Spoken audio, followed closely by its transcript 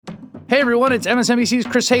Hey everyone, it's MSNBC's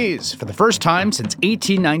Chris Hayes. For the first time since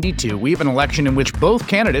 1892, we have an election in which both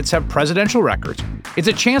candidates have presidential records. It's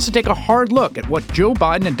a chance to take a hard look at what Joe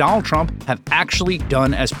Biden and Donald Trump have actually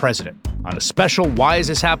done as president. On a special Why Is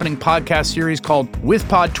This Happening podcast series called With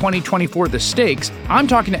Pod 2024 The Stakes, I'm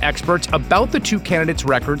talking to experts about the two candidates'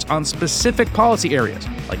 records on specific policy areas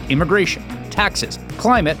like immigration, taxes,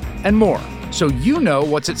 climate, and more. So you know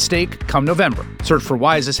what's at stake come November. Search for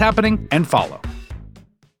Why Is This Happening and follow.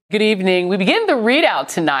 Good evening. We begin the ReidOut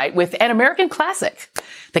tonight with an American classic,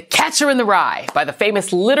 The Catcher in the Rye by the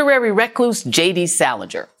famous literary recluse J.D.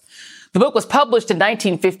 Salinger. The book was published in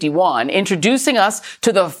 1951, introducing us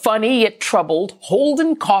to the funny yet troubled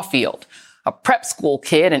Holden Caulfield, a prep school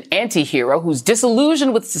kid and anti-hero who's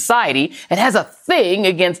disillusioned with society and has a thing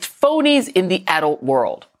against phonies in the adult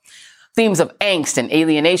world. Themes of angst and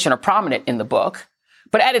alienation are prominent in the book.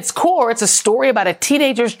 But at its core, it's a story about a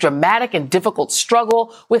teenager's dramatic and difficult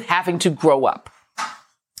struggle with having to grow up.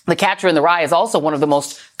 The Catcher in the Rye is also one of the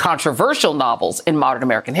most controversial novels in modern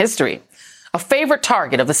American history, a favorite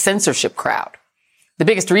target of the censorship crowd. The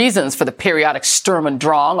biggest reasons for the periodic Sturm und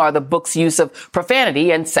Drang are the book's use of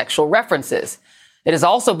profanity and sexual references. It has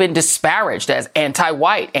also been disparaged as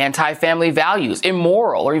anti-white, anti-family values,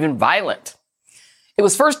 immoral, or even violent. It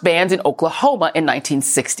was first banned in Oklahoma in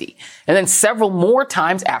 1960, and then several more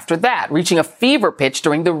times after that, reaching a fever pitch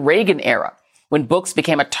during the Reagan era, when books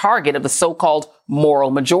became a target of the so-called moral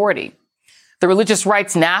majority, the religious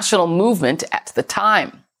rights national movement at the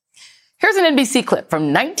time. Here's an NBC clip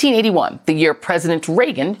from 1981, the year President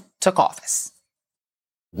Reagan took office.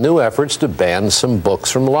 New efforts to ban some books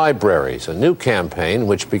from libraries, a new campaign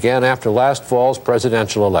which began after last fall's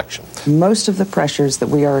presidential election. Most of the pressures that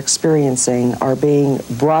we are experiencing are being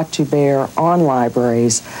brought to bear on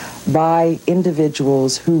libraries by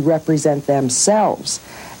individuals who represent themselves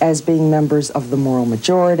as being members of the moral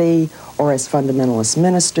majority or as fundamentalist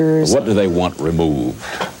ministers. What do they want removed?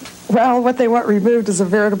 Well, what they want removed is a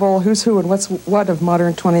veritable who's who and what's what of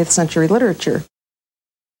modern 20th century literature.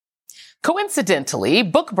 Coincidentally,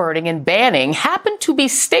 book burning and banning happen to be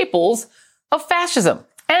staples of fascism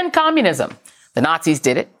and communism. The Nazis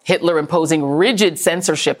did it, Hitler imposing rigid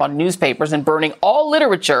censorship on newspapers and burning all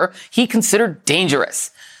literature he considered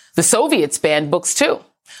dangerous. The Soviets banned books too,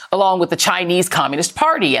 along with the Chinese Communist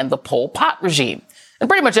Party and the Pol Pot regime, and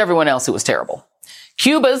pretty much everyone else who was terrible.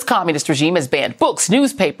 Cuba's communist regime has banned books,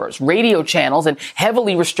 newspapers, radio channels, and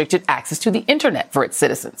heavily restricted access to the internet for its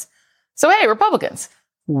citizens. So hey, Republicans,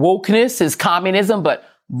 wokeness is communism, but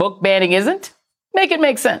book banning isn't? Make it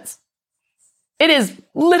make sense. It is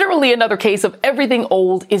literally another case of everything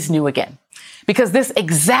old is new again, because this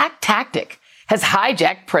exact tactic has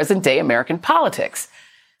hijacked present-day American politics.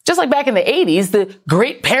 Just like back in the 80s, the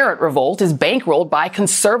Great Parent Revolt is bankrolled by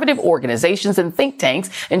conservative organizations and think tanks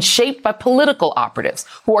and shaped by political operatives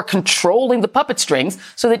who are controlling the puppet strings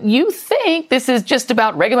so that you think this is just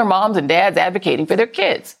about regular moms and dads advocating for their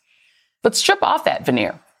kids. But strip off that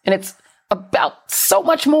veneer, and it's about so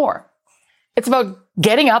much more. It's about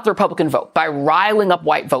getting out the Republican vote by riling up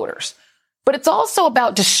white voters. But it's also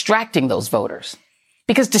about distracting those voters.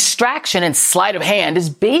 Because distraction and sleight of hand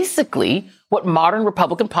is basically what modern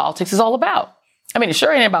Republican politics is all about. I mean, it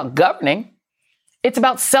sure ain't about governing. It's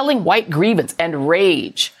about selling white grievance and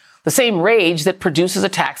rage. The same rage that produces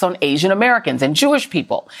attacks on Asian Americans and Jewish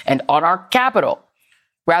people and on our capital.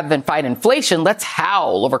 Rather than fight inflation, let's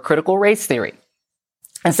howl over critical race theory.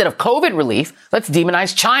 Instead of COVID relief, let's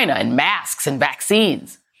demonize China and masks and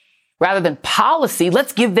vaccines. Rather than policy,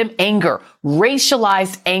 let's give them anger,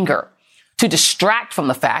 racialized anger, to distract from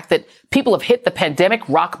the fact that people have hit the pandemic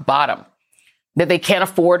rock bottom, that they can't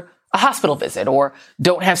afford a hospital visit or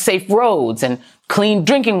don't have safe roads and clean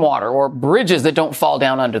drinking water or bridges that don't fall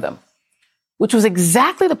down under them, which was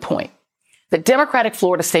exactly the point that Democratic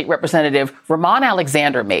Florida State Representative Ramon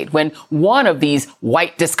Alexander made when one of these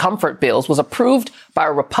white discomfort bills was approved by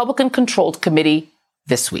a Republican-controlled committee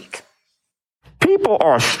this week. People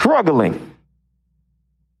are struggling.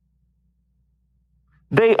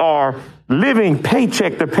 They are living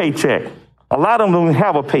paycheck to paycheck. A lot of them don't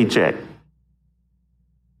have a paycheck.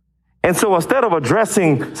 And so instead of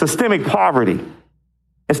addressing systemic poverty,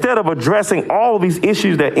 instead of addressing all of these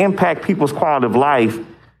issues that impact people's quality of life,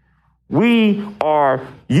 we are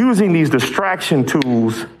using these distraction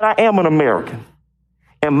tools. I am an American,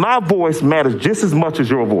 and my voice matters just as much as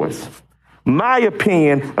your voice. My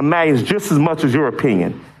opinion matters just as much as your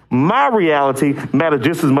opinion. My reality matters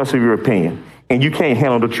just as much as your opinion, and you can't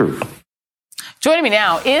handle the truth. Joining me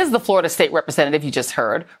now is the Florida State Representative you just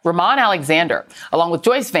heard, Ramon Alexander, along with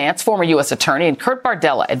Joyce Vance, former U.S. Attorney, and Kurt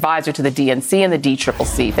Bardella, advisor to the DNC and the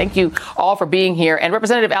DCCC. Thank you all for being here. And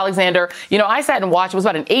Representative Alexander, I sat and watched. It was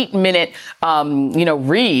about an 8-minute,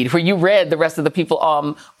 read where you read the rest of the people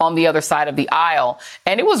on the other side of the aisle.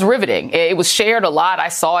 And it was riveting. It was shared a lot. I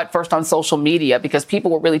saw it first on social media because people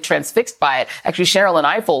were really transfixed by it. Actually, Sherilyn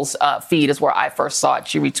Eifel's feed is where I first saw it.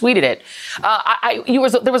 She retweeted it.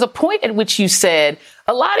 There was a point at which you said,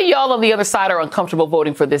 a lot of y'all on the other side are uncomfortable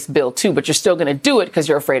voting for this bill, too, but you're still going to do it because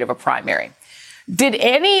you're afraid of a primary. Did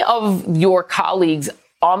any of your colleagues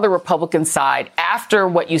on the Republican side, after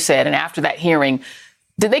what you said and after that hearing,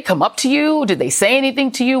 did they come up to you? Did they say anything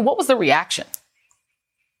to you? What was the reaction?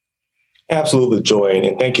 Absolutely, Joy,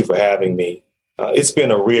 and thank you for having me. It's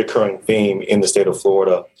been a reoccurring theme in the state of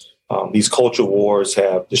Florida. These culture wars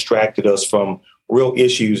have distracted us from real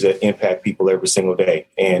issues that impact people every single day.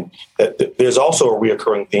 And there's also a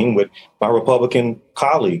reoccurring theme with my Republican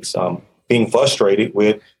colleagues being frustrated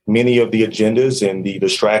with many of the agendas and the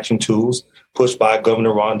distraction tools pushed by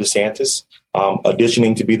Governor Ron DeSantis,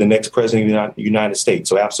 auditioning to be the next president of the United States.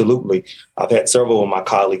 So absolutely, I've had several of my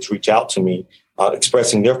colleagues reach out to me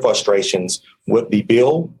expressing their frustrations with the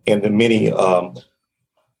bill and the many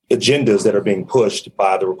agendas that are being pushed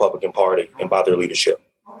by the Republican Party and by their leadership.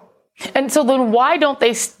 And so then why don't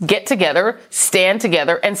they get together, stand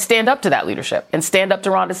and stand up to that leadership and stand up to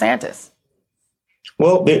Ron DeSantis?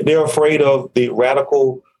 Well, they're afraid of the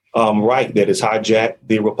radical right that has hijacked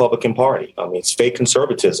the Republican Party. I mean, it's fake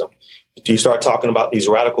conservatism. You start talking about these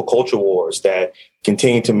radical culture wars that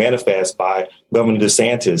continue to manifest by Governor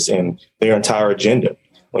DeSantis and their entire agenda.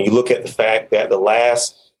 When you look at the fact that the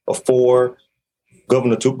last 4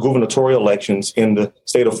 gubernatorial elections in the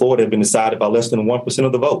state of Florida have been decided by less than 1%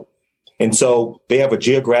 of the vote. And so they have a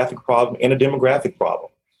geographic problem and a demographic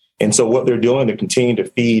problem. And so what they're doing, they're continuing to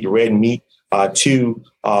feed red meat to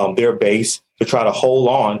their base to try to hold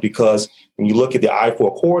on, because when you look at the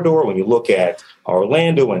I-4 corridor, when you look at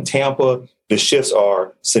Orlando and Tampa, the shifts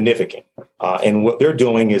are significant. And what they're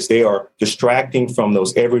doing is they are distracting from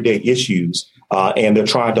those everyday issues, and they're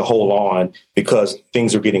trying to hold on because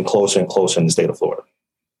things are getting closer and closer in the state of Florida.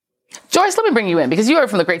 Joyce, let me bring you in because you are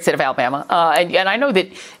from the great state of Alabama. And I know that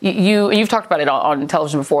you've talked about it on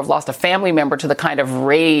television before, have lost a family member to the kind of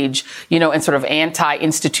rage, and sort of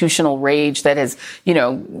anti-institutional rage that has,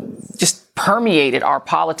 just permeated our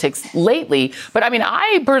politics lately. But I mean,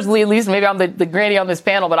 I personally, at least maybe I'm the granny on this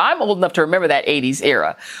panel, but I'm old enough to remember that 80s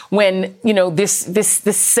era when,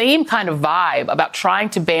 this same kind of vibe about trying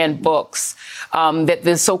to ban books that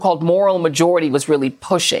the so-called moral majority was really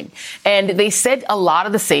pushing. And they said a lot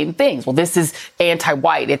of the same things. Well, this is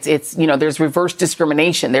anti-white. It's there's reverse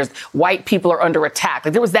discrimination. There's white people are under attack.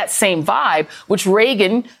 Like there was that same vibe, which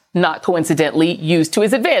Reagan, not coincidentally, used to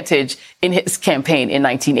his advantage in his campaign in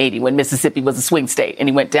 1980 when Mississippi was a swing state and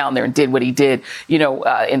he went down there and did what he did,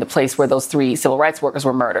 in the place where those 3 civil rights workers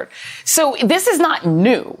were murdered. So this is not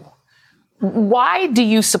new. Why do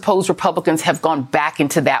you suppose Republicans have gone back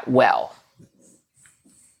into that well?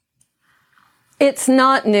 It's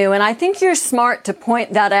not new, and I think you're smart to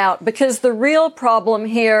point that out because the real problem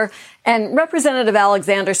here, and Representative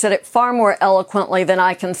Alexander said it far more eloquently than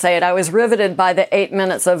I can say it. I was riveted by the 8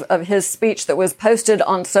 minutes of his speech that was posted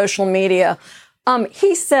on social media.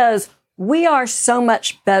 He says, we are so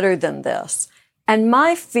much better than this. And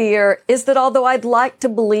my fear is that although I'd like to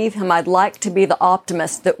believe him, I'd like to be the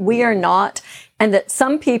optimist, that we are not. And that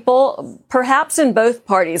some people, perhaps in both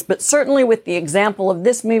parties, but certainly with the example of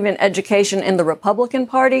this move in education in the Republican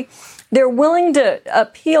Party, they're willing to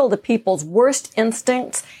appeal to people's worst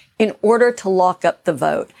instincts in order to lock up the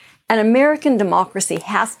vote. And American democracy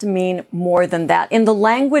has to mean more than that. In the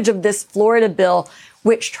language of this Florida bill,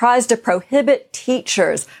 which tries to prohibit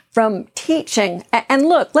teachers from teaching. And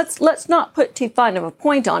look, let's not put too fine of a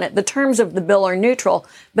point on it. The terms of the bill are neutral,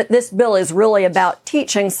 but this bill is really about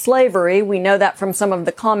teaching slavery. We know that from some of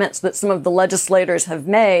the comments that some of the legislators have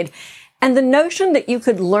made. And the notion that you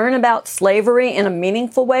could learn about slavery in a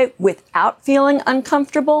meaningful way without feeling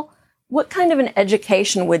uncomfortable, what kind of an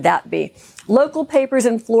education would that be? Local papers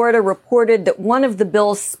in Florida reported that one of the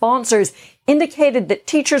bill's sponsors indicated that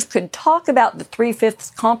teachers could talk about the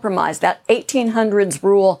 3/5 compromise, that 1800s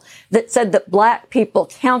rule that said that black people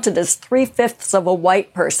counted as 3/5 of a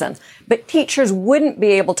white person. But teachers wouldn't be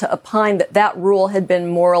able to opine that that rule had been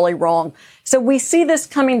morally wrong. So we see this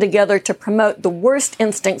coming together to promote the worst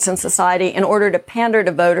instincts in society in order to pander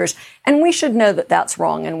to voters. And we should know that that's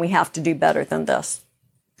wrong, and we have to do better than this.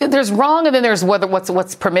 There's wrong, and then there's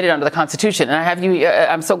what's permitted under the Constitution. And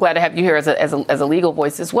I'm so glad to have you here as a legal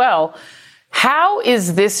voice as well. How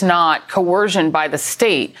is this not coercion by the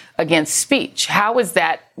state against speech? How is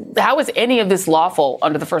any of this lawful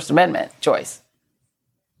under the First Amendment, Joyce?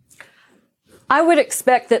 I would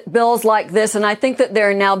expect that bills like this, and I think that there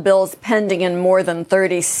are now bills pending in more than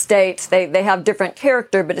 30 states. They have different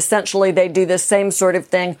character, but essentially they do the same sort of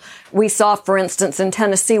thing. We saw, for instance, in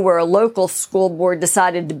Tennessee, where a local school board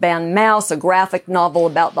decided to ban Mouse, a graphic novel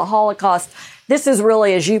about the Holocaust. This is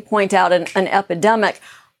really, as you point out, an epidemic.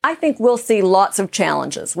 I think we'll see lots of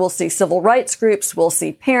challenges. We'll see civil rights groups. We'll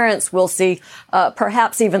see parents. We'll see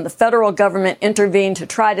perhaps even the federal government intervene to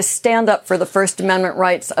try to stand up for the First Amendment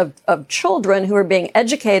rights of children who are being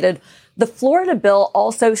educated. The Florida bill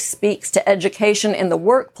also speaks to education in the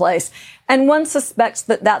workplace, and one suspects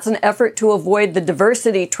that that's an effort to avoid the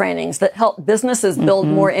diversity trainings that help businesses build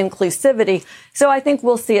more inclusivity. So I think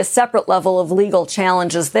we'll see a separate level of legal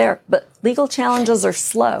challenges there, but legal challenges are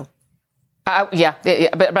slow. But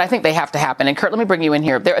I think they have to happen. And Kurt, let me bring you in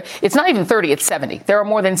here. It's not even 30, it's 70. There are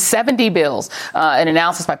more than 70 bills. An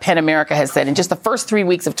analysis by PEN America has said in just the first 3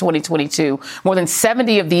 weeks of 2022, more than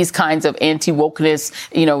 70 of these kinds of anti-wokeness,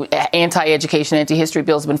 anti-education, anti-history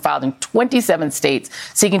bills have been filed in 27 states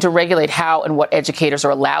seeking to regulate how and what educators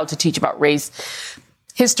are allowed to teach about race,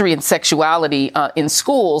 history, and sexuality in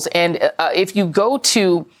schools. And if you go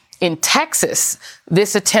to in Texas,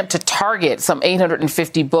 this attempt to target some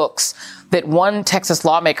 850 books that one Texas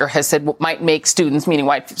lawmaker has said might make students, meaning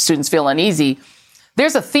white students, feel uneasy,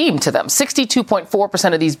 there's a theme to them.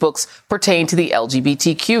 62.4% of these books pertain to the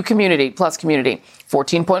LGBTQ community, plus community.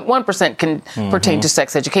 14.1% can pertain to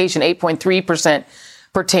sex education. 8.3%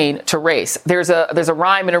 pertain to race. There's a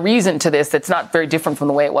rhyme and a reason to this that's not very different from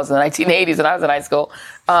the way it was in the 1980s when I was in high school.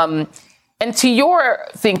 And to your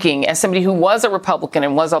thinking, as somebody who was a Republican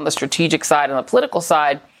and was on the strategic side and the political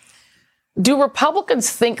side, do Republicans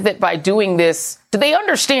think that by doing this, do they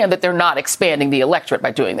understand that they're not expanding the electorate by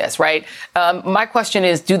doing this, right? My question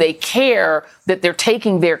is, do they care that they're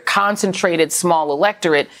taking their concentrated small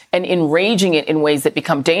electorate and enraging it in ways that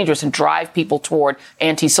become dangerous and drive people toward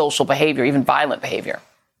antisocial behavior, even violent behavior?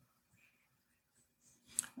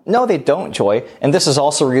 No, they don't, Joy. And this is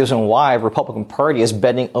also a reason why the Republican Party is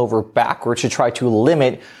bending over backwards to try to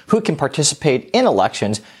limit who can participate in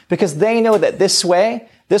elections, because they know that this way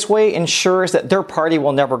ensures that their party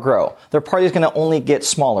will never grow. Their party is going to only get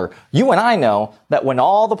smaller. You and I know that when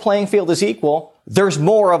all the playing field is equal, there's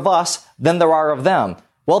more of us than there are of them.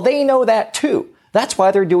 Well, they know that too. That's why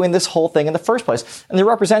they're doing this whole thing in the first place. And the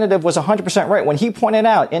representative was 100% right when he pointed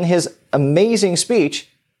out in his amazing speech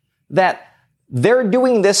that they're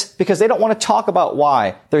doing this because they don't want to talk about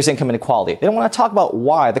why there's income inequality. They don't want to talk about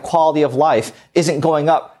why the quality of life isn't going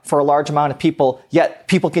up for a large amount of people, yet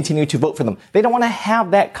people continue to vote for them. They don't want to have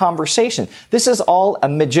that conversation. This is all a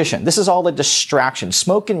magician. This is all a distraction,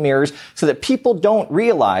 smoke and mirrors, so that people don't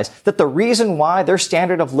realize that the reason why their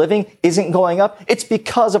standard of living isn't going up, it's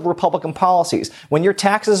because of Republican policies. When your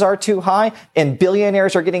taxes are too high and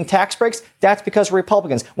billionaires are getting tax breaks, that's because of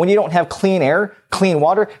Republicans. When you don't have clean air, clean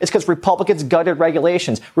water, it's because Republicans gutted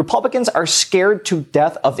regulations. Republicans are scared to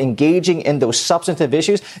death of engaging in those substantive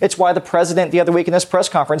issues. It's why the president the other week in this press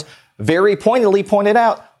conference very pointedly pointed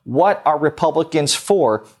out, what are Republicans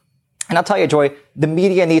for? And I'll tell you, Joy, the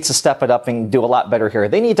media needs to step it up and do a lot better here.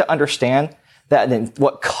 They need to understand that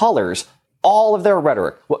what colors all of their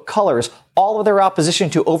rhetoric, what colors all of their opposition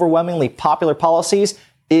to overwhelmingly popular policies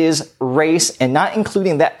is race, and not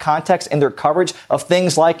including that context in their coverage of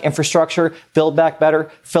things like infrastructure, Build Back Better,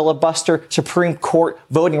 filibuster, Supreme Court,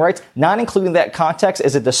 voting rights. Not including that context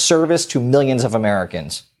is a disservice to millions of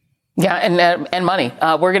Americans. Yeah, and money.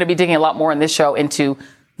 We're going to be digging a lot more in this show into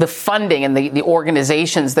the funding and the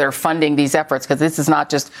organizations that are funding these efforts, because this is not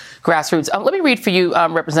just grassroots. Let me read for you,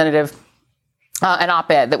 Representative, an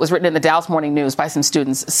op-ed that was written in the Dallas Morning News by some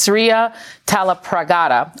students. Sriya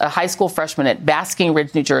Talapragada, a high school freshman at Basking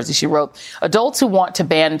Ridge, New Jersey, she wrote, "Adults who want to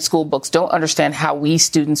ban school books don't understand how we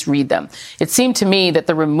students read them. It seemed to me that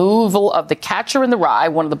the removal of The Catcher in the Rye,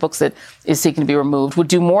 one of the books that is seeking to be removed, would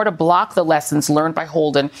do more to block the lessons learned by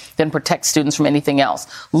Holden than protect students from anything else.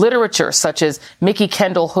 Literature such as Mickey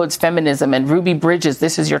Kendall Hood's Feminism and Ruby Bridges'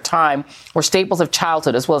 This Is Your Time were staples of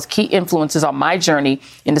childhood, as well as key influences on my journey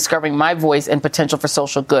in discovering my voice and potential for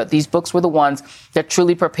social good. These books were the ones that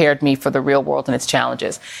truly prepared me for the real world and its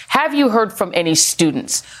challenges." Have you heard from any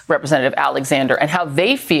students, Representative Alexander, and how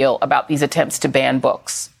they feel about these attempts to ban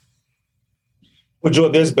books? Well, Joy,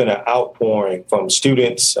 there's been an outpouring from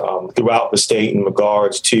students throughout the state in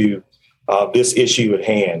regards to this issue at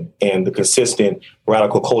hand and the consistent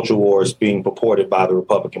radical culture wars being purported by the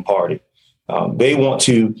Republican Party. They want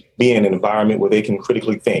to be in an environment where they can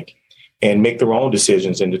critically think. and make their own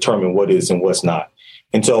decisions and determine what is and what's not.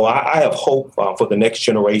 And so I have hope for the next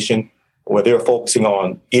generation where they're focusing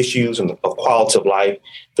on issues of quality of life.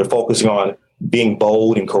 They're focusing on being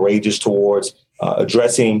bold and courageous towards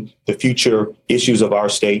addressing the future issues of our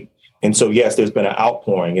state. And so, yes, there's been an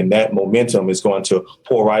outpouring, and that momentum is going to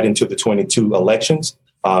pour right into the 22 elections.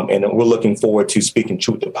 And we're looking forward to speaking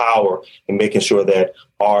truth to power and making sure that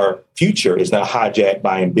our future is not hijacked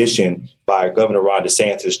by ambition by Governor Ron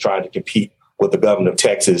DeSantis trying to compete with the governor of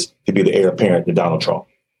Texas to be the heir apparent to Donald Trump.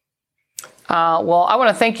 Well, I want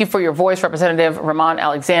to thank you for your voice, Representative Ramon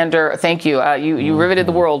Alexander. Thank you. You riveted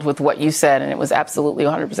the world with what you said, and it was absolutely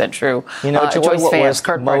 100% true. You know, Joy, what was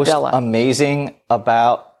most amazing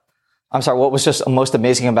about, what was just most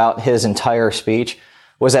amazing about his entire speech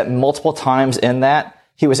was that multiple times in that,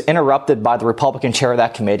 he was interrupted by the Republican chair of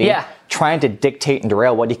that committee, trying to dictate and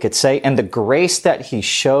derail what he could say. And the grace that he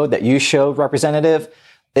showed, that you showed, Representative,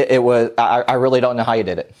 it was, I really don't know how you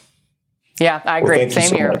did it. Yeah, I agree. Well,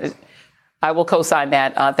 Same here. I will co-sign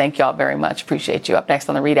that. Thank you all very much. Appreciate you. Up next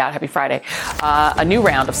on the ReidOut. Happy Friday. A new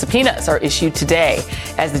round of subpoenas are issued today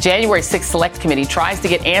as the January 6th Select Committee tries to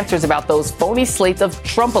get answers about those phony slates of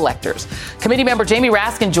Trump electors. Committee member Jamie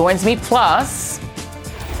Raskin joins me. Plus,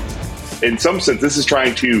 in some sense, this is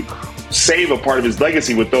trying to save a part of his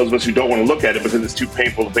legacy with those of us who don't want to look at it because it's too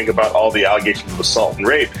painful to think about all the allegations of assault and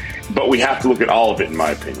rape. But we have to look at all of it, in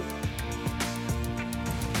my opinion.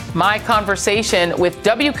 my conversation with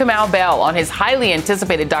W. Kamau Bell on his highly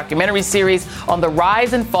anticipated documentary series on the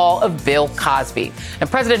rise and fall of Bill Cosby. And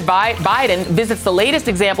President Biden visits the latest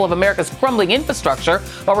example of America's crumbling infrastructure,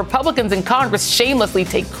 while Republicans in Congress shamelessly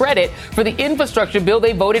take credit for the infrastructure bill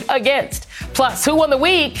they voted against. Plus, who won the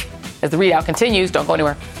week? As the ReidOut continues, don't go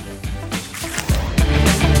anywhere.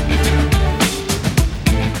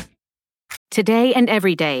 Today and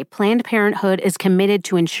every day, Planned Parenthood is committed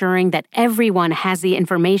to ensuring that everyone has the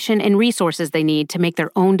information and resources they need to make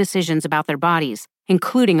their own decisions about their bodies,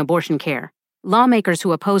 including abortion care. Lawmakers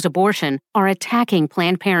who oppose abortion are attacking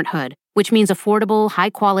Planned Parenthood, which means affordable,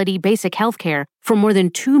 high-quality, basic health care for more than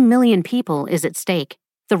 2 million people is at stake.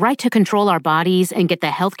 The right to control our bodies and get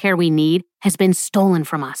the health care we need has been stolen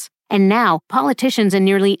from us. And now, politicians in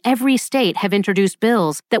nearly every state have introduced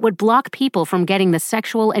bills that would block people from getting the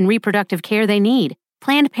sexual and reproductive care they need.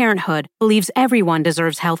 Planned Parenthood believes everyone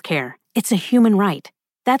deserves health care. It's a human right.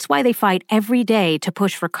 That's why they fight every day to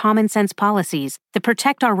push for common-sense policies that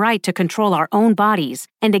protect our right to control our own bodies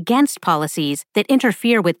and against policies that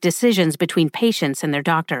interfere with decisions between patients and their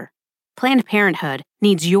doctor. Planned Parenthood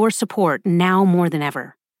needs your support now more than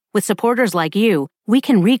ever. With supporters like you, we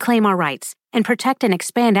can reclaim our rights and protect and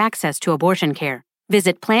expand access to abortion care.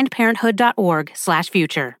 Visit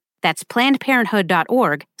PlannedParenthood.org/future. That's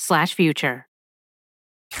PlannedParenthood.org/future.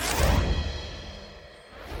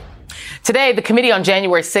 Today, the committee on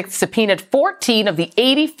January 6th subpoenaed 14 of the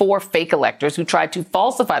 84 fake electors who tried to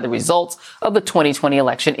falsify the results of the 2020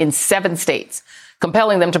 election in 7 states,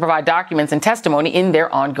 compelling them to provide documents and testimony in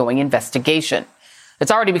their ongoing investigation.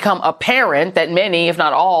 It's already become apparent that many, if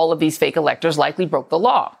not all, of these fake electors likely broke the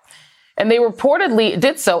law. And they reportedly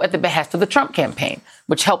did so at the behest of the Trump campaign,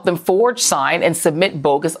 which helped them forge, sign, and submit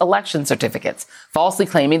bogus election certificates, falsely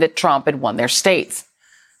claiming that Trump had won their states.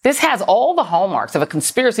 This has all the hallmarks of a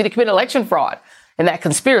conspiracy to commit election fraud, and that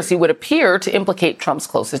conspiracy would appear to implicate Trump's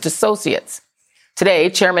closest associates. Today,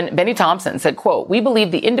 Chairman Benny Thompson said, quote, "We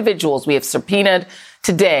believe the individuals we have subpoenaed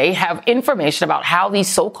today have information about how these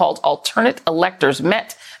so-called alternate electors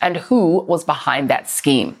met and who was behind that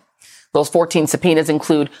scheme." Those 14 subpoenas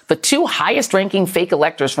include the 2 highest-ranking fake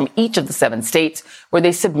electors from each of the 7 states where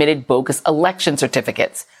they submitted bogus election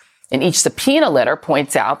certificates. And each subpoena letter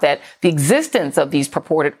points out that the existence of these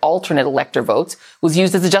purported alternate elector votes was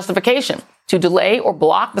used as a justification to delay or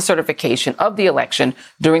block the certification of the election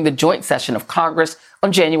during the joint session of Congress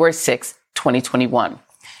on January 6, 2021.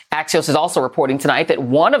 Axios is also reporting tonight that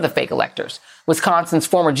one of the fake electors, Wisconsin's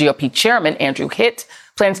former GOP chairman, Andrew Hitt,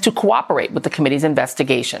 plans to cooperate with the committee's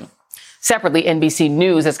investigation. Separately, NBC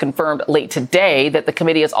News has confirmed late today that the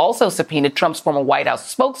committee has also subpoenaed Trump's former White House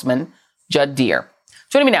spokesman, Judd Deere.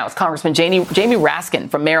 Joining me now is Congressman Jamie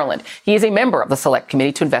Raskin from Maryland. He is a member of the Select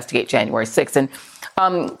Committee to investigate January 6th. And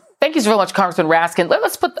thank you so much, Congressman Raskin.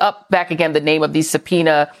 Let's put up back again the name of these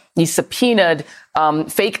subpoenaed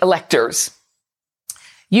fake electors.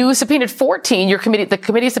 You subpoenaed 14. The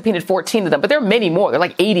committee subpoenaed 14 of them, but there are many more. There are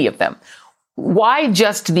like 80 of them. Why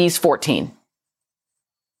just these 14?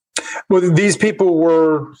 Well, these people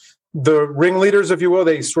were the ringleaders, if you will.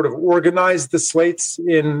 They sort of organized the slates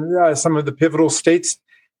in some of the pivotal states.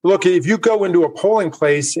 Look, if you go into a polling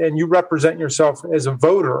place and you represent yourself as a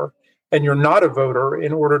voter and you're not a voter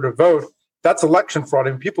in order to vote, That's election fraud,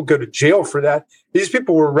 and people go to jail for that. These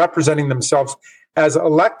people were representing themselves as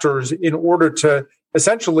electors in order to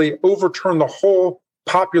essentially overturn the whole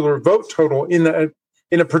popular vote total in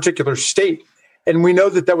a particular state. And we know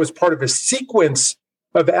that that was part of a sequence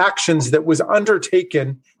of actions that was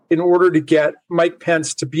undertaken in order to get Mike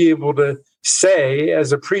Pence to be able to say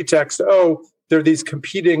as a pretext, oh, there are these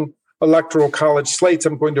competing electoral college slates.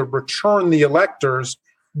 I'm going to return the electors,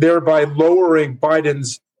 thereby lowering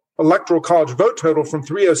Biden's electoral college vote total from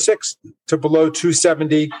 306 to below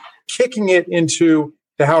 270, kicking it into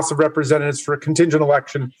the House of Representatives for a contingent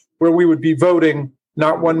election where we would be voting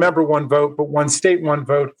not one member, one vote, but one state, one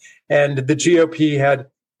vote. And the GOP had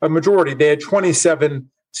a majority. They had 27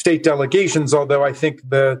 state delegations, although I think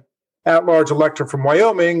the at-large elector from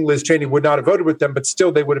Wyoming, Liz Cheney, would not have voted with them, but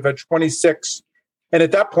still they would have had 26. And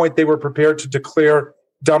at that point, they were prepared to declare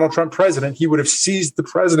Donald Trump president. He would have seized the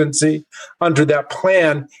presidency under that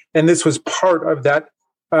plan. And this was part of that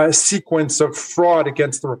sequence of fraud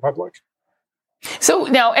against the Republic. So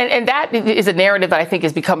now, and that is a narrative that I think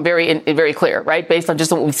has become very clear, right? Based on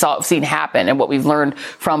just what we've seen happen and what we've learned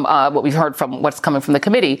from what we've heard from what's coming from the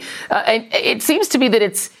committee. And it seems to be that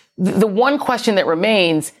it's the one question that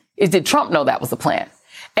remains is, did Trump know that was the plan?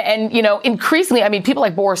 And, increasingly, I mean, people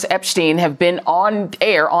like Boris Epstein have been on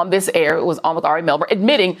this air, it was on with Ari Melber,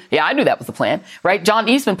 admitting, yeah, I knew that was the plan, right? John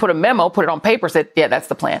Eastman put it on paper, said, yeah, that's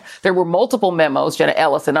the plan. There were multiple memos, Jenna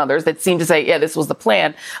Ellis and others, that seemed to say, yeah, this was the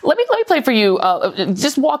plan. Let me play for you,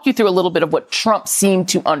 just walk you through a little bit of what Trump seemed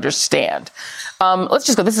to understand. Let's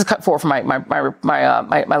just go. This is cut 4 from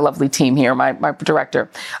my lovely team here, my director.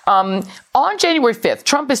 On January 5th,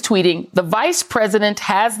 Trump is tweeting, the vice president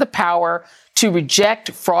has the power to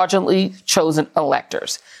reject fraudulently chosen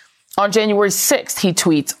electors. On January 6th, he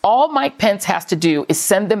tweets, all Mike Pence has to do is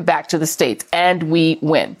send them back to the states and we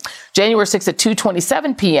win. January 6th at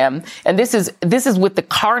 2:27 p.m. And this is with the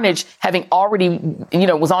carnage having already,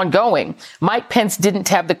 was ongoing. Mike Pence didn't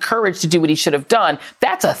have the courage to do what he should have done.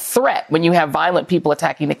 That's a threat when you have violent people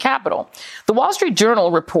attacking the Capitol. The Wall Street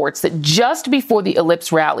Journal reports that just before the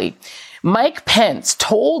Ellipse rally, Mike Pence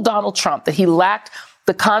told Donald Trump that he lacked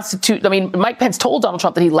Mike Pence told Donald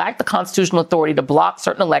Trump that he lacked the constitutional authority to block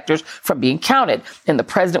certain electors from being counted. And the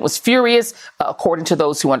president was furious. According to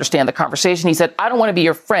those who understand the conversation, he said, I don't want to be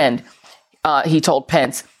your friend. He told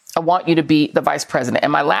Pence, I want you to be the vice president.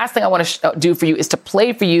 And my last thing I want to do for you is to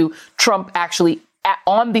play for you Trump actually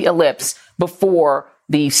on the Ellipse before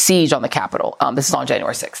the siege on the Capitol. This is on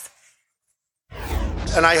January 6th.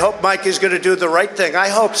 And I hope Mike is going to do the right thing. I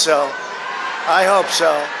hope so.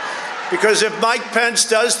 Because if Mike Pence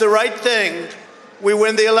does the right thing, we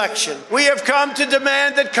win the election. We have come to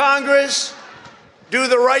demand that Congress do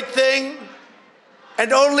the right thing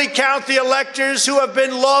and only count the electors who have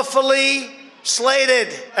been lawfully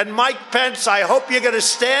slated. And Mike Pence, I hope you're going to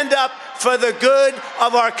stand up for the good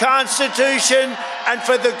of our Constitution and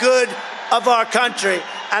for the good of our country.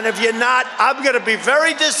 And if you're not, I'm going to be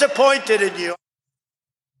very disappointed in you.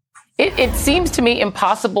 It seems to me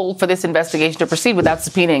impossible for this investigation to proceed without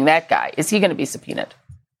subpoenaing that guy. Is he going to be subpoenaed?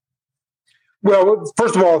 Well,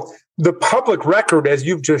 first of all, the public record, as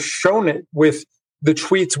you've just shown it with the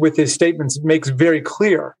tweets, with his statements, makes very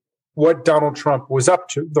clear what Donald Trump was up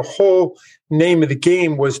to. The whole name of the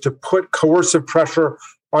game was to put coercive pressure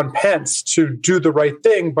on Pence to do the right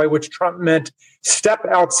thing, by which Trump meant step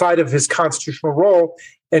outside of his constitutional role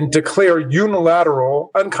and declare unilateral,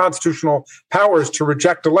 unconstitutional powers to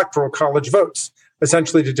reject electoral college votes,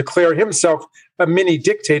 essentially to declare himself a mini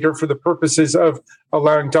dictator for the purposes of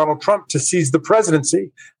allowing Donald Trump to seize the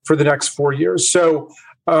presidency for the next 4 years. So,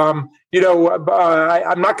 I'm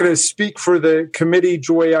not going to speak for the committee,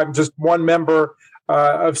 Joy. I'm just one member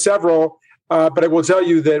of several. But I will tell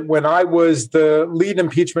you that when I was the lead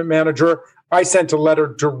impeachment manager, I sent a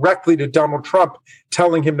letter directly to Donald Trump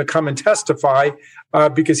telling him to come and testify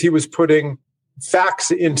because he was putting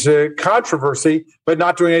facts into controversy, but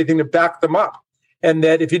not doing anything to back them up. And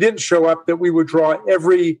that if he didn't show up, that we would draw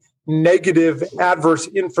every negative adverse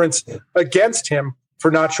inference against him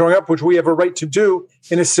for not showing up, which we have a right to do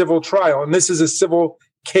in a civil trial. And this is a civil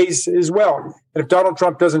case as well. And if Donald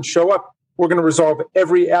Trump doesn't show up, we're going to resolve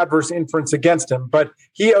every adverse inference against him. But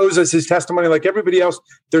he owes us his testimony like everybody else.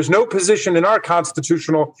 There's no position in our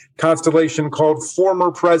constitutional constellation called former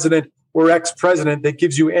president or ex-president that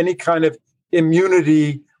gives you any kind of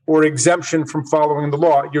immunity or exemption from following the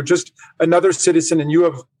law. You're just another citizen, and you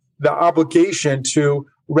have the obligation to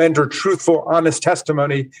render truthful, honest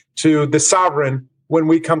testimony to the sovereign when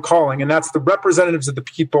we come calling. And that's the representatives of the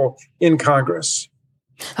people in Congress.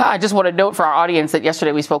 I just want to note for our audience that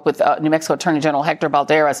yesterday we spoke with New Mexico Attorney General Hector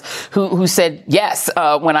Balderas, who said yes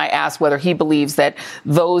when I asked whether he believes that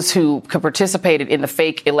those who participated in the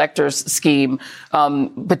fake electors scheme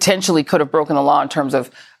potentially could have broken the law in terms of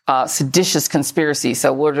seditious conspiracy.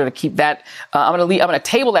 So we're going to keep that. I'm going to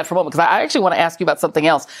table that for a moment because I actually want to ask you about something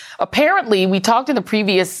else. Apparently, we talked in the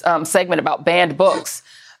previous segment about banned books,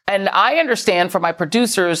 and I understand from my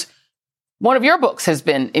producers, one of your books has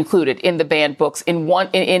been included in the banned books in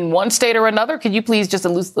one state or another. Could you please just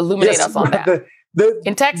illuminate us on that?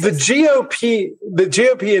 In Texas, the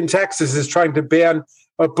GOP in Texas is trying to ban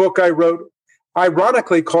a book I wrote,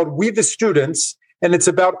 ironically called "We the Students," and it's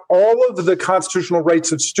about all of the constitutional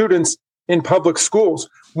rights of students in public schools.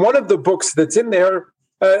 One of the books that's in there,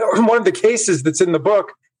 one of the cases that's in the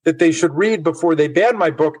book that they should read before they ban my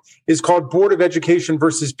book is called Board of Education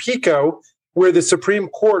versus PICO, where the Supreme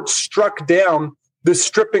Court struck down the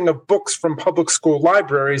stripping of books from public school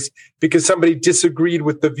libraries because somebody disagreed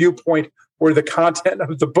with the viewpoint or the content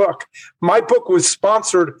of the book. My book was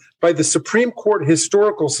sponsored by the Supreme Court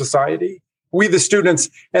Historical Society, We the Students,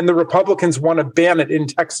 and the Republicans want to ban it in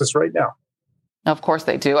Texas right now. Of course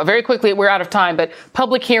they do. Very quickly, we're out of time, but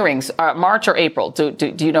public hearings, March or April? Do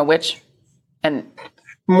you know which? And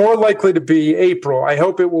more likely to be April. I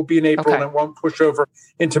hope it will be in April and it won't push over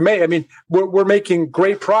into May. I mean, we're making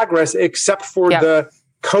great progress, except for the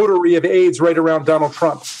coterie of aides right around Donald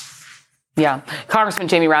Trump. Yeah. Congressman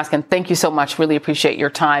Jamie Raskin, thank you so much. Really appreciate your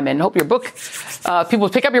time and hope your book, people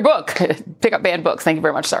pick up your book, pick up banned books. Thank you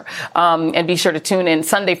very much, sir. And be sure to tune in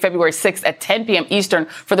Sunday, February 6th at 10 p.m. Eastern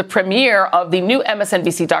for the premiere of the new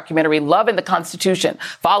MSNBC documentary, Love and the Constitution,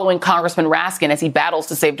 following Congressman Raskin as he battles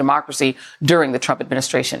to save democracy during the Trump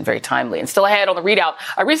administration. Very timely. And still ahead on the ReidOut,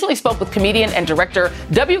 I recently spoke with comedian and director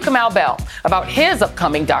W. Kamau Bell about his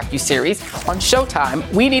upcoming docuseries on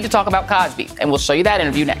Showtime, We Need to Talk About Cosby. And we'll show you that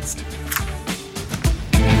interview next.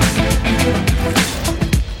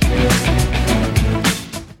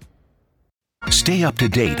 Stay up to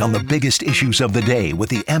date on the biggest issues of the day with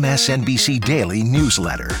the MSNBC Daily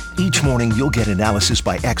newsletter. Each morning, you'll get analysis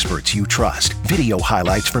by experts you trust, video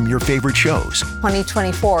highlights from your favorite shows.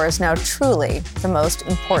 2024 is now truly the most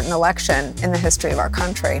important election in the history of our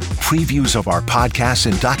country. Previews of our podcasts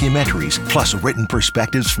and documentaries, plus written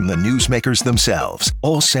perspectives from the newsmakers themselves,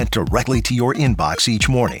 all sent directly to your inbox each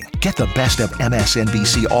morning. Get the best of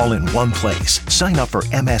MSNBC all in one place. Sign up for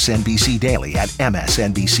MSNBC Daily at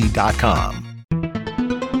msnbc.com.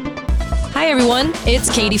 Hi, everyone.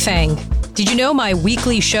 It's Katie Fang. Did you know my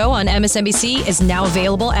weekly show on MSNBC is now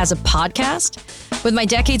available as a podcast? With my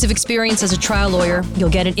decades of experience as a trial lawyer, you'll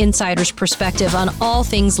get an insider's perspective on all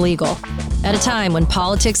things legal. At a time when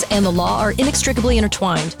politics and the law are inextricably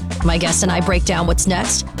intertwined, my guests and I break down what's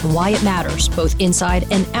next and why it matters, both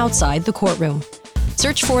inside and outside the courtroom.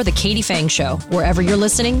 Search for The Katie Fang Show wherever you're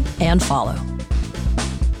listening and follow.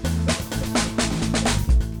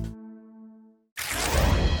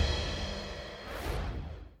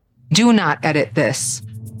 Do not edit this.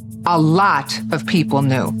 A lot of people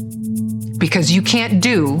knew. Because you can't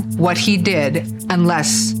do what he did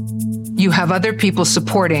unless you have other people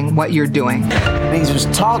supporting what you're doing. He was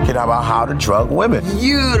talking about how to drug women.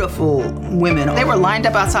 Beautiful women. They were lined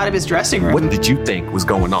up outside of his dressing room. What did you think was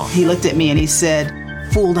going on? He looked at me and he said,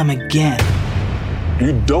 "Fooled them again."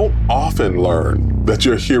 You don't often learn that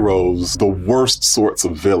your hero's the worst sorts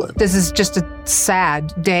of villain. This is just a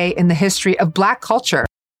sad day in the history of Black culture.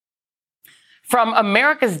 From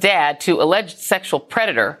America's dad to alleged sexual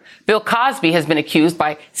predator, Bill Cosby has been accused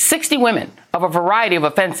by 60 women of a variety of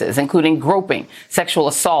offenses, including groping, sexual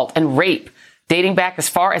assault, and rape, dating back as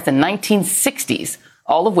far as the 1960s,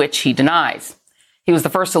 all of which he denies. He was the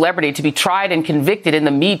first celebrity to be tried and convicted in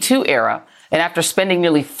the Me Too era, and after spending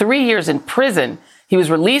nearly 3 years in prison, he was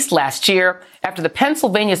released last year after the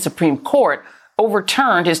Pennsylvania Supreme Court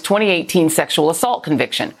overturned his 2018 sexual assault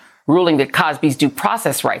conviction, ruling that Cosby's due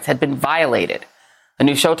process rights had been violated. A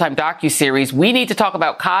new Showtime docuseries, We Need to Talk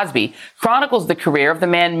About Cosby, chronicles the career of the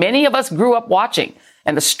man many of us grew up watching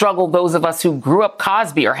and the struggle those of us who grew up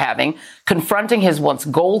Cosby are having, confronting his once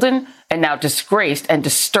golden and now disgraced and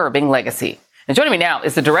disturbing legacy. And joining me now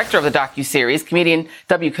is the director of the docuseries, comedian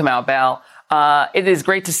W. Kamau Bell. It is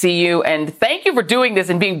great to see you, and thank you for doing this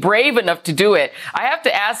and being brave enough to do it. I have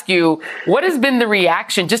to ask you, what has been the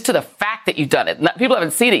reaction just to the fact that you've done it? People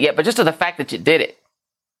haven't seen it yet, but just to the fact that you did it.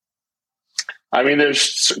 I mean,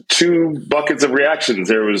 there's two buckets of reactions.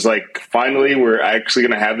 There was like, finally, we're actually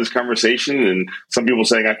going to have this conversation, and some people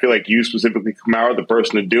saying, I feel like you specifically, Kamau, are the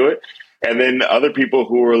person to do it. And then other people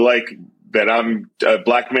who were like, that I'm a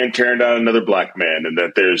black man tearing down another black man, and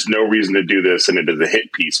that there's no reason to do this, and it is a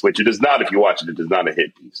hit piece, which it is not. If you watch it, it is not a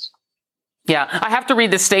hit piece. Yeah, I have to read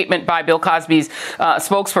this statement by Bill Cosby's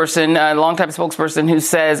spokesperson, longtime spokesperson, who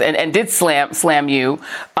says, and did slam you,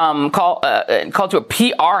 called you a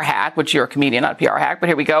PR hack, which you're a comedian, not a PR hack. But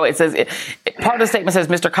here we go. It says, part of the statement says,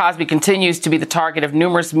 Mr. Cosby continues to be the target of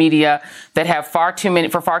numerous media that have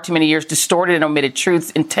for far too many years distorted and omitted truths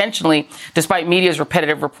intentionally, despite media's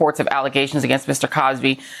repetitive reports of allegations against Mr.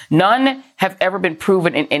 Cosby. None have ever been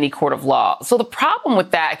proven in any court of law. So the problem with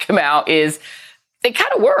that, Kamau, is they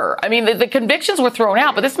kind of were. I mean, the convictions were thrown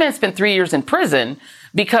out, but this man spent 3 years in prison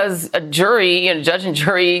because a jury, judge and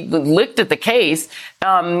jury looked at the case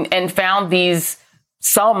and found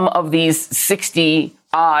some of these 60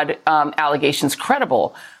 odd allegations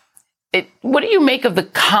credible. What do you make of the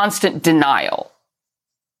constant denial?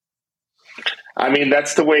 I mean,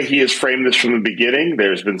 that's the way he has framed this from the beginning.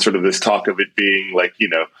 There's been sort of this talk of it being like,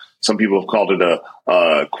 some people have called it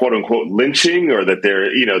a quote unquote lynching, or that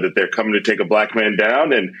they're coming to take a black man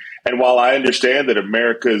down. And while I understand that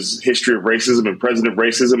America's history of racism and present of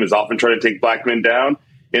racism is often trying to take black men down,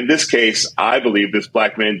 in this case, I believe this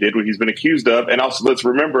black man did what he's been accused of. And also, let's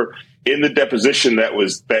remember, in the deposition that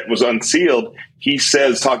was unsealed, he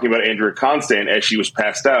says, talking about Andrea Constant as she was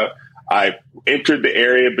passed out, I entered the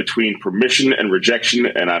area between permission and rejection,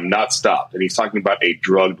 and I'm not stopped. And he's talking about a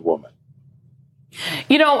drugged woman.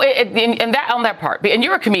 And that on that part, and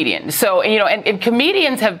you're a comedian. So, and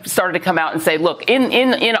comedians have started to come out and say, look,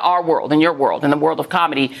 in our world, in your world, in the world of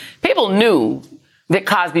comedy, people knew that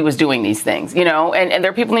Cosby was doing these things, and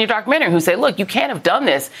there are people in your documentary who say, look, you can't have done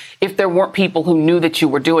this if there weren't people who knew that you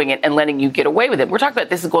were doing it and letting you get away with it. We're talking about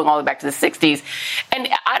this is going all the way back to the 60s. And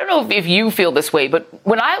I don't know if you feel this way, but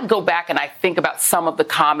when I go back and I think about some of the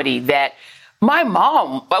comedy that my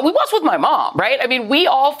mom, we watched with my mom, right? I mean, we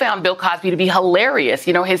all found Bill Cosby to be hilarious.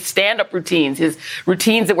 His stand-up routines, his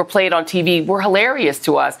routines that were played on TV were hilarious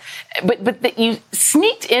to us. But that you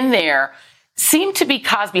sneaked in there seemed to be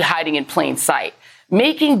Cosby hiding in plain sight,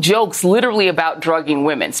 making jokes literally about drugging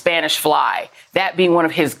women, Spanish Fly, that being one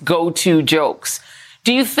of his go-to jokes.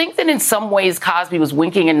 Do you think that in some ways Cosby was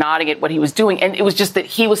winking and nodding at what he was doing, and it was just that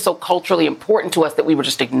he was so culturally important to us that we were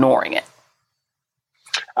just ignoring it?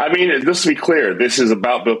 I mean, just to be clear, this is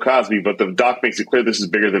about Bill Cosby, but the doc makes it clear this is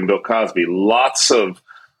bigger than Bill Cosby. Lots of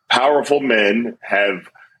powerful men have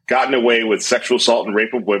gotten away with sexual assault and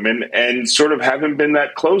rape of women and sort of haven't been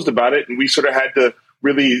that closed about it. And we sort of had to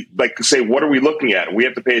really say, what are we looking at? We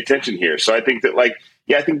have to pay attention here. So I think that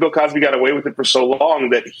I think Bill Cosby got away with it for so long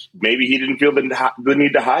that maybe he didn't feel the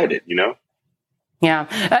need to hide it, Yeah.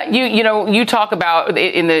 You talk about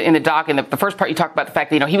in the doc, in the first part, you talk about the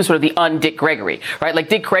fact that, he was sort of the un-Dick Gregory, right? Like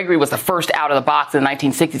Dick Gregory was the first out of the box in the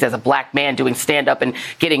 1960s as a black man doing stand-up and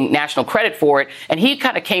getting national credit for it. And he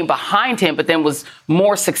kind of came behind him, but then was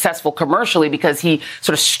more successful commercially because he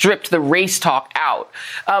sort of stripped the race talk out.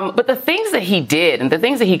 But the things that he did and the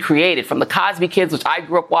things that he created, from the Cosby Kids, which I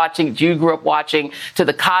grew up watching, you grew up watching, to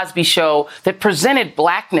the Cosby Show, that presented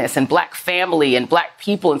blackness and black family and black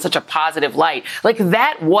people in such a positive light.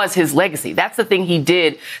 That was his legacy. That's the thing he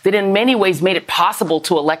did that in many ways made it possible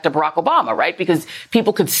to elect a Barack Obama, right? Because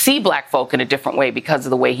people could see black folk in a different way because of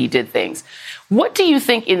the way he did things. What do you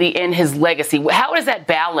think in the end his legacy, how does that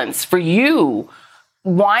balance for you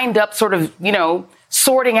wind up sort of,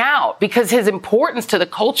 sorting out? Because his importance to the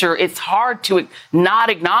culture, it's hard to not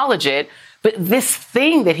acknowledge it. But this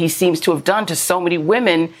thing that he seems to have done to so many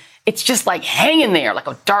women, it's just like hanging there like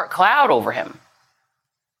a dark cloud over him.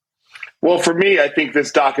 Well, for me, I think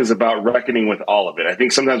this doc is about reckoning with all of it. I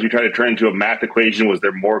think sometimes we try to turn into a math equation. Was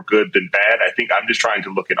there more good than bad? I think I'm just trying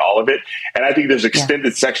to look at all of it. And I think there's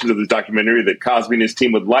extended sections of this documentary that Cosby and his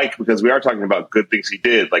team would like, because we are talking about good things he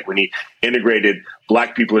did, like when he integrated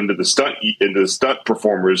black people into the stunt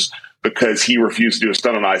performers because he refused to do a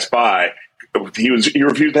stunt on I Spy. He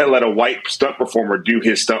refused to let a white stunt performer do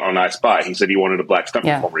his stunt on I Spy. He said he wanted a black stunt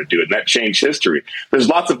performer to do it, and that changed history. There's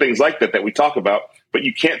lots of things like that we talk about, but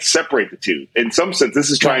you can't separate the two. In some sense, this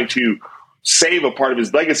is trying to save a part of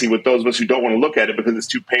his legacy with those of us who don't want to look at it because it's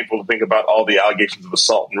too painful to think about all the allegations of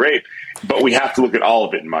assault and rape. But we have to look at all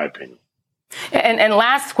of it, in my opinion. And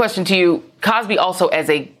last question to you, Cosby also as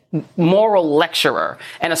a moral lecturer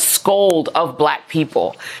and a scold of black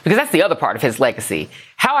people, because that's the other part of his legacy.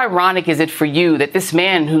 How ironic is it for you that this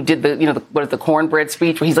man who did the cornbread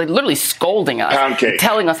speech, where he's like literally scolding us,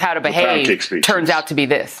 telling us how to behave, turns out to be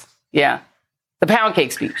this? Yeah. The pound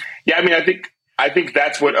cake speech. Yeah. I mean, I think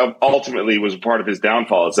that's what ultimately was a part of his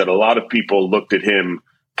downfall, is that a lot of people looked at him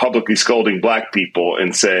publicly scolding black people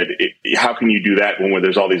and said, how can you do that when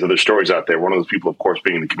there's all these other stories out there? One of those people, of course,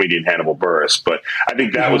 being the comedian Hannibal Buress. But I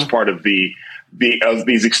think that was part of these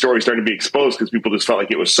stories starting to be exposed because people just felt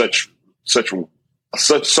like it was so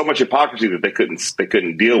much hypocrisy that they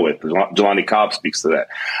couldn't deal with. Jelani Cobb speaks to that.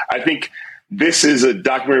 I think this is a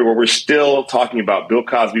documentary where we're still talking about Bill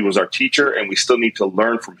Cosby was our teacher, and we still need to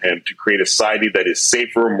learn from him to create a society that is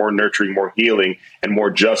safer, more nurturing, more healing, and more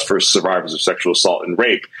just for survivors of sexual assault and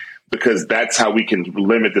rape, because that's how we can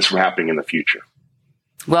limit this from happening in the future.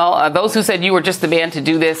 Well, those who said you were just the man to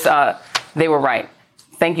do this, they were right.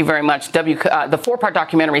 Thank you very much. The 4-part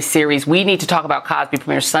documentary series, We Need to Talk About Cosby,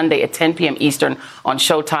 premieres Sunday at 10 p.m. Eastern on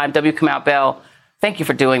Showtime. Kamau Bell, thank you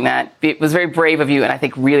for doing that. It was very brave of you, and I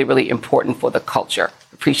think really, really important for the culture.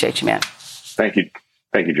 Appreciate you, man. Thank you.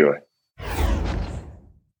 Thank you, Joy.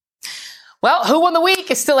 Well, Who Won the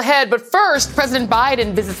Week is still ahead, but first, President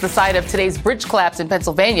Biden visits the site of today's bridge collapse in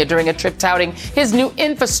Pennsylvania during a trip touting his new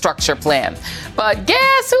infrastructure plan. But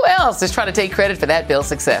guess who else is trying to take credit for that bill's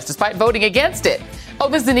success, despite voting against it? Oh,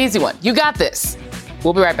 this is an easy one. You got this.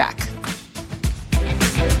 We'll be right back.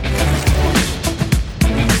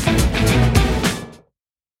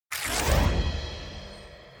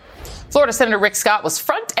 Florida Senator Rick Scott was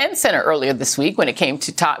front and center earlier this week when it came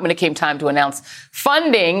time to announce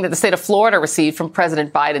funding that the state of Florida received from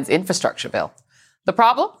President Biden's infrastructure bill. The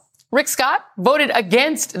problem? Rick Scott voted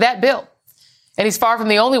against that bill. And he's far from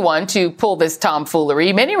the only one to pull this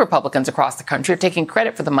tomfoolery. Many Republicans across the country are taking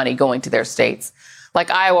credit for the money going to their states. Like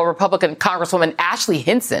Iowa Republican Congresswoman Ashley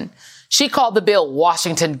Hinson. She called the bill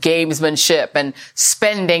Washington gamesmanship and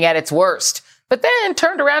spending at its worst, but then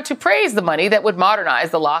turned around to praise the money that would modernize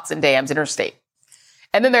the locks and dams in her state.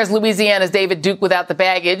 And then there's Louisiana's David Duke without the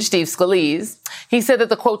baggage, Steve Scalise. He said that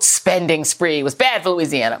the, quote, spending spree was bad for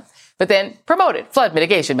Louisiana, but then promoted flood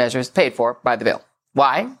mitigation measures paid for by the bill.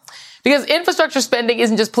 Why? Because infrastructure spending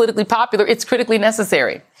isn't just politically popular, it's critically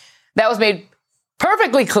necessary. That was made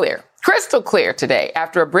perfectly clear, crystal clear today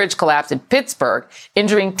after a bridge collapsed in Pittsburgh,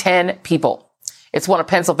 injuring 10 people. It's one of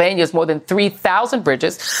Pennsylvania's more than 3,000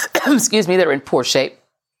 bridges, that are in poor shape.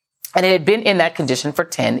 And it had been in that condition for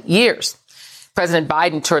 10 years. President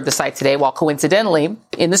Biden toured the site today while coincidentally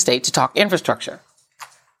in the state to talk infrastructure.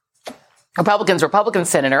 Pennsylvania's Republican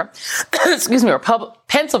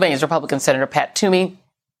Senator Pat Toomey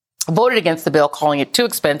voted against the bill, calling it too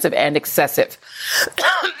expensive and excessive.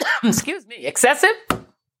 Excessive?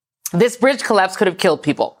 This bridge collapse could have killed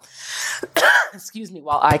people.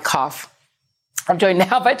 While I cough. I'm joined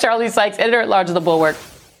now by Charlie Sykes, editor-at-large of The Bulwark,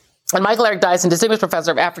 and Michael Eric Dyson, distinguished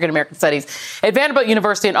professor of African-American studies at Vanderbilt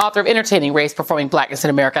University and author of Entertaining Race, Performing Blackness in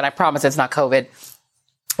America. And I promise it's not COVID.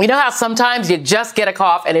 You know how sometimes you just get a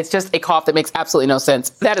cough and it's just a cough that makes absolutely no sense?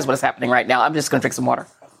 That is what is happening right now. I'm just going to drink some water.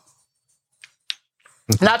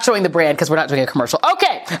 Not showing the brand because we're not doing a commercial.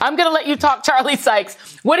 Okay, I'm going to let you talk, Charlie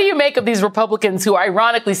Sykes. What do you make of these Republicans who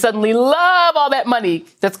ironically suddenly love all that money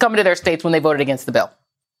that's coming to their states when they voted against the bill?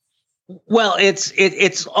 Well,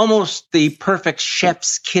 it's almost the perfect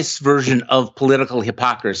chef's kiss version of political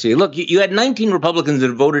hypocrisy. Look, you had 19 Republicans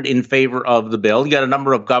that voted in favor of the bill. You got a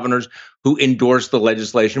number of governors who endorsed the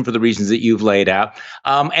legislation for the reasons that you've laid out.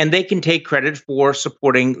 And they can take credit for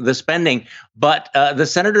supporting the spending. But the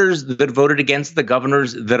senators that voted against, the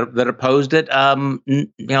governors that opposed it,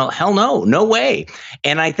 hell no way.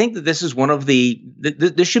 And I think that this is one of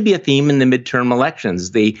this should be a theme in the midterm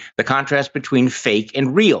elections, the contrast between fake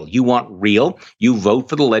and real. You want real, you vote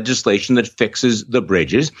for the legislation that fixes the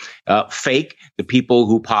bridges. Fake, the people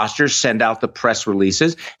who posture, send out the press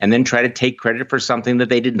releases, and then try to take credit for something that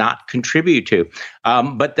they did not contribute to.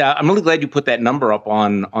 But I'm really glad you put that number up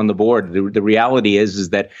on the board. The reality is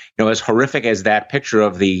that, as horrific as that picture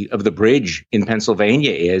of the bridge in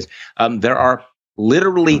Pennsylvania is, there are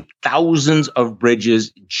literally thousands of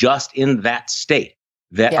bridges just in that state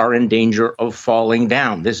that are in danger of falling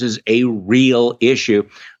down. This is a real issue.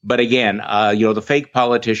 But again, the fake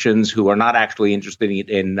politicians who are not actually interested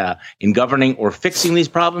in governing or fixing these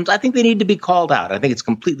problems, I think they need to be called out. I think it's a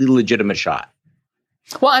completely legitimate shot.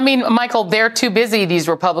 Well, I mean, Michael, they're too busy, these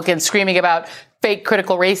Republicans, screaming about fake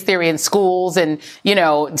critical race theory in schools and,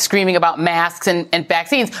 screaming about masks and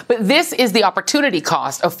vaccines. But this is the opportunity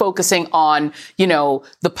cost of focusing on,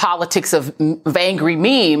 the politics of angry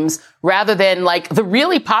memes rather than like the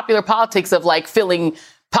really popular politics of like filling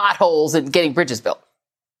potholes and getting bridges built.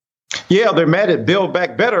 Yeah, they're mad at Build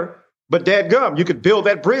Back Better, But dadgum, you could build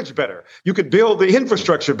that bridge better. You could build the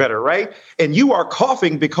infrastructure better, right? And you are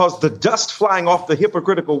coughing because the dust flying off the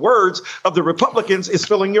hypocritical words of the Republicans is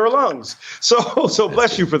filling your lungs. So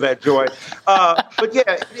bless you for that, Joy. But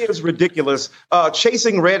yeah, it is ridiculous.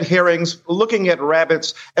 Chasing red herrings, looking at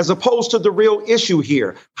rabbits, as opposed to the real issue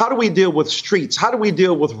here. How do we deal with streets? How do we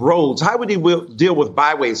deal with roads? How do we deal with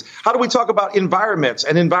byways? How do we talk about environments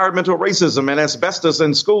and environmental racism and asbestos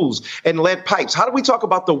in schools and lead pipes? How do we talk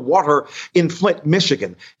about the water in Flint,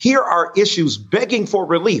 Michigan? Here are issues begging for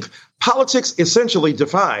relief. Politics, essentially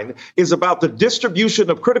defined, is about the distribution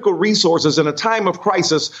of critical resources in a time of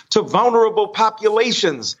crisis to vulnerable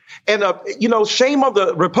populations. And, shame on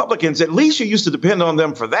the Republicans. At least you used to depend on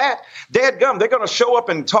them for that. Dadgum, they're going to show up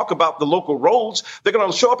and talk about the local roads. They're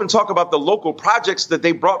going to show up and talk about the local projects that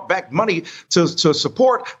they brought back money to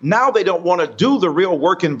support. Now they don't want to do the real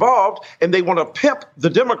work involved, and they want to pimp the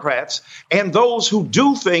Democrats and those who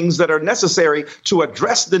do things that are necessary to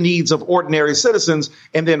address the needs of ordinary citizens,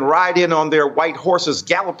 and then ride in on their white horses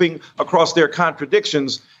galloping across their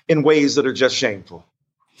contradictions in ways that are just shameful.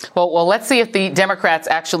 Well, let's see if the Democrats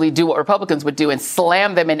actually do what Republicans would do and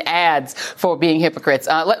slam them in ads for being hypocrites.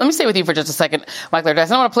 Let me stay with you for just a second, Michael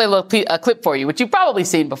Erdős. I want to play a clip for you, which you've probably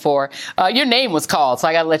seen before. Your name was called, so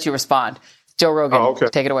I got to let you respond. Joe Rogan,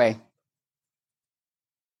 Take it away.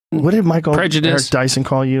 What did Michael Eric Dyson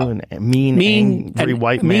call you? An angry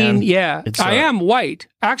white man? Mean, yeah. I am white.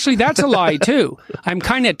 Actually, that's a lie, too. I'm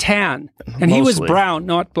kind of tan. And he was brown,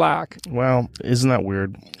 not black. Well, isn't that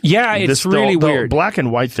weird? Yeah, it's really weird. The black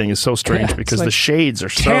and white thing is so strange because like the shades are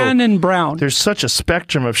so... Tan and brown. There's such a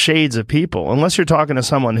spectrum of shades of people. Unless you're talking to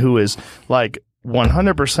someone who is like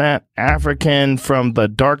 100% African from the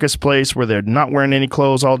darkest place where they're not wearing any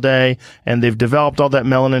clothes all day and they've developed all that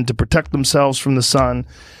melanin to protect themselves from the sun.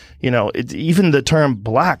 Even the term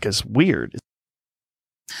black is weird.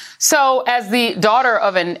 So as the daughter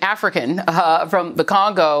of an African from the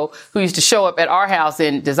Congo who used to show up at our house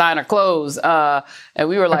in designer clothes, and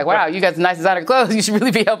we were like, wow, you got some nice designer clothes. You should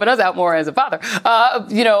really be helping us out more as a father.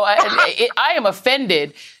 I am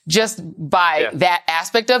offended just by that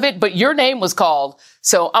aspect of it. But your name was called,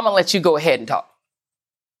 so I'm going to let you go ahead and talk.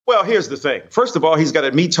 Well, here's the thing. First of all, he's got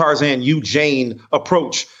a me Tarzan, you Jane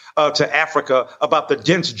approach to Africa about the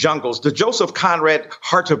dense jungles, the Joseph Conrad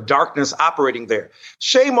heart of darkness operating there.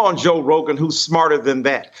 Shame on Joe Rogan, who's smarter than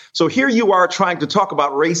that. So here you are trying to talk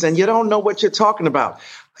about race and you don't know what you're talking about.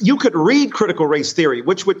 You could read critical race theory,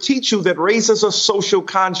 which would teach you that race is a social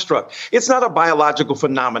construct. It's not a biological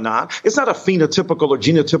phenomenon. It's not a phenotypical or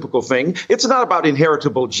genotypical thing. It's not about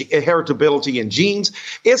inheritability in genes.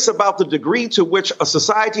 It's about the degree to which a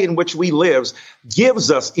society in which we live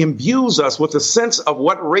imbues us with a sense of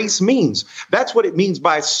what race means. That's what it means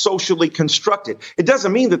by socially constructed. It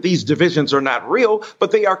doesn't mean that these divisions are not real,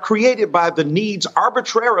 but they are created by the needs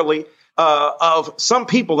arbitrarily of some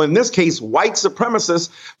people, in this case, white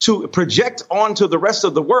supremacists, to project onto the rest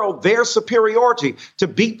of the world their superiority, to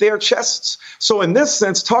beat their chests. So in this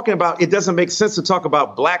sense, talking about it doesn't make sense to talk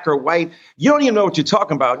about black or white. You don't even know what you're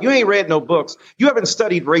talking about. You ain't read no books. You haven't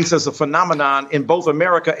studied race as a phenomenon in both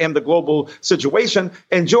America and the global situation.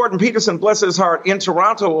 And Jordan Peterson, bless his heart, in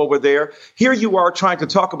Toronto over there, here you are trying to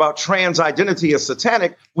talk about trans identity as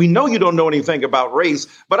satanic. We know you don't know anything about race,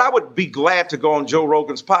 but I would be glad to go on Joe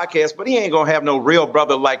Rogan's podcast, but he ain't going to have no real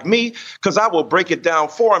brother like me, because I will break it down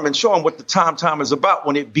for him and show him what the tom-tom is about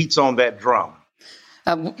when it beats on that drum.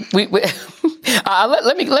 Let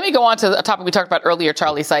me go on to a topic we talked about earlier,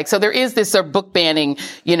 Charlie Sykes. So there is this book banning,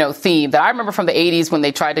 theme that I remember from the 80s when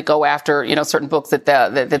they tried to go after, certain books that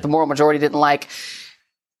the moral majority didn't like.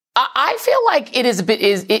 I feel like it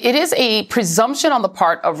is a presumption on the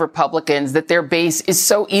part of Republicans that their base is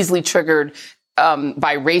so easily triggered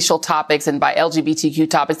by racial topics and by LGBTQ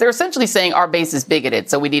topics. They're essentially saying our base is bigoted,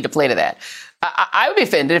 so we need to play to that. I would be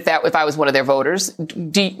offended if I was one of their voters.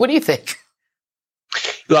 What do you think?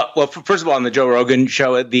 Well, first of all, on the Joe Rogan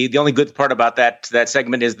show, the only good part about that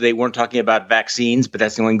segment is they weren't talking about vaccines, but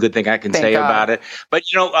that's the only good thing I can say about it. But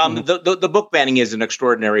the book banning is an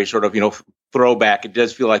extraordinary sort of throwback. It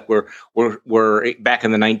does feel like we're back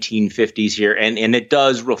in the 1950s here, and it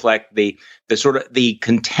does reflect the sort of the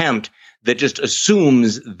contempt that just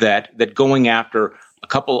assumes that going after a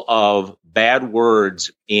couple of bad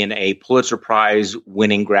words in a Pulitzer Prize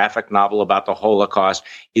winning graphic novel about the Holocaust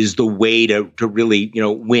is the way to really,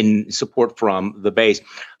 win support from the base.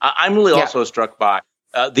 I'm really also struck by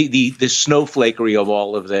the snowflakery of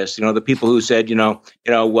all of this. The people who said, we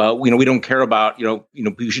don't care about,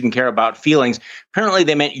 you shouldn't care about feelings. Apparently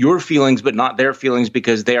they meant your feelings, but not their feelings,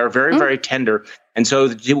 because they are very, very tender. And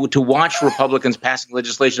so to watch Republicans passing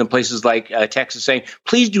legislation in places like Texas saying,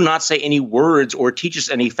 please do not say any words or teach us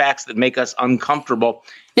any facts that make us uncomfortable.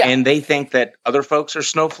 Yeah. And they think that other folks are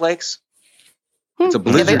snowflakes. It's a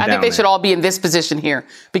blizzard. I think they should all be in this position here,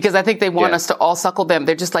 because I think they want us to all suckle them.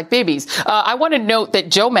 They're just like babies. I want to note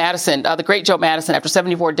that Joe Madison, the great Joe Madison, after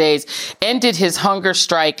 74 days, ended his hunger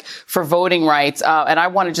strike for voting rights. And I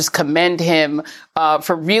want to just commend him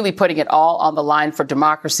for really putting it all on the line for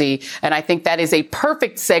democracy. And I think that is a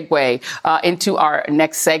perfect segue into our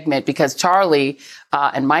next segment, because Charlie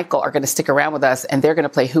and Michael are going to stick around with us, and they're going to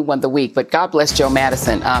play Who Won the Week. But God bless Joe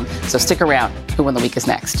Madison. So stick around. Who Won the Week is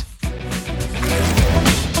next.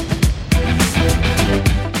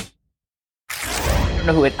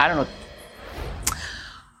 I don't know.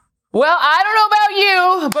 Well, I don't know about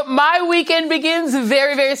you, but my weekend begins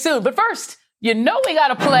very, very soon. But first, we got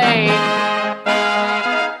to play.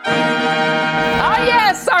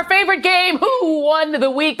 Yes, our favorite game, Who Won the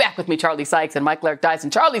Week? Back with me, Charlie Sykes and Michael Eric Dyson.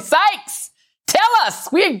 Charlie Sykes, tell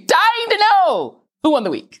us. We're dying to know who won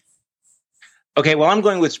the week. Okay, well, I'm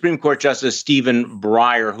going with Supreme Court Justice Stephen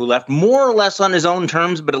Breyer, who left more or less on his own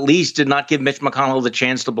terms, but at least did not give Mitch McConnell the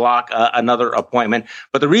chance to block another appointment.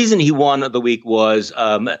 But the reason he won the week was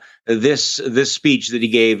this speech that he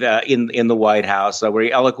gave in the White House, where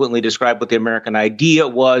he eloquently described what the American idea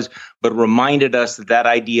was, but reminded us that that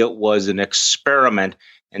idea was an experiment,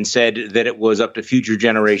 and said that it was up to future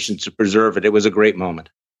generations to preserve it. It was a great moment.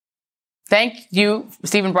 Thank you,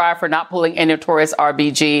 Stephen Breyer, for not pulling a notorious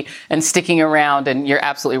RBG and sticking around. And you're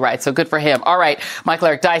absolutely right. So good for him. All right, Michael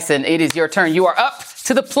Eric Dyson, it is your turn. You are up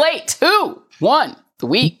to the plate. Who won the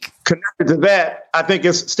week? Connected to that, I think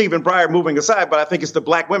it's Stephen Breyer moving aside, but I think it's the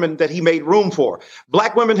black women that he made room for.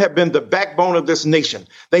 Black women have been the backbone of this nation.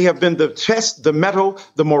 They have been the test, the metal,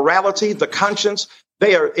 the morality, the conscience.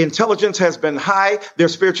 Their intelligence has been high. Their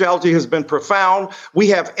spirituality has been profound. We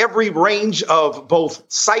have every range of both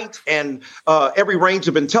sight and every range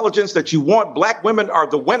of intelligence that you want. Black women are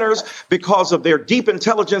the winners because of their deep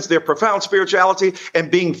intelligence, their profound spirituality, and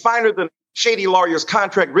being finer than shady lawyer's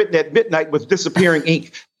contract written at midnight with disappearing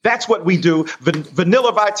ink. That's what we do.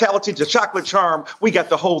 Vanilla vitality to chocolate charm. We got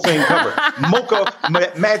the whole thing covered. Mocha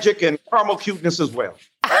magic and caramel cuteness as well.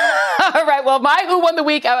 All right. Well, my Who Won the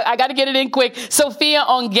Week, I got to get it in quick. Sophia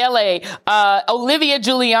Ongele, Olivia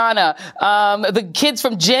Juliana, the kids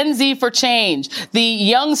from Gen Z for Change, the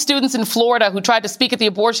young students in Florida who tried to speak at the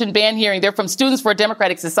abortion ban hearing. They're from Students for a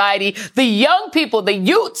Democratic Society. The young people, the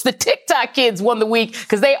youths, the TikTok kids won the week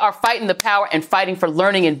because they are fighting the power and fighting for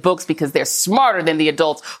learning in books because they're smarter than the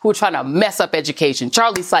adults who are trying to mess up education.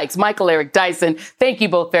 Charlie Sykes, Michael Eric Dyson, thank you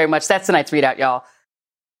both very much. That's tonight's ReidOut, y'all.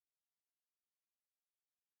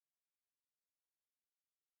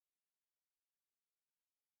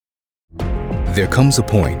 There comes a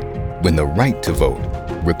point when the right to vote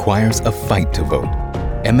requires a fight to vote.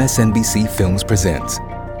 MSNBC Films presents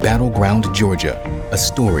Battleground Georgia, a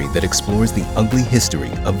story that explores the ugly history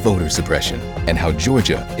of voter suppression and how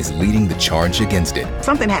Georgia is leading the charge against it.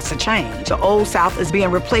 Something has to change. The old South is being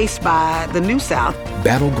replaced by the new South.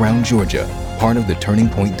 Battleground Georgia, part of the Turning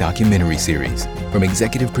Point documentary series from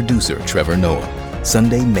executive producer Trevor Noah.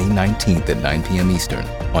 Sunday, May 19th at 9 p.m. Eastern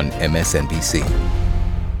on MSNBC.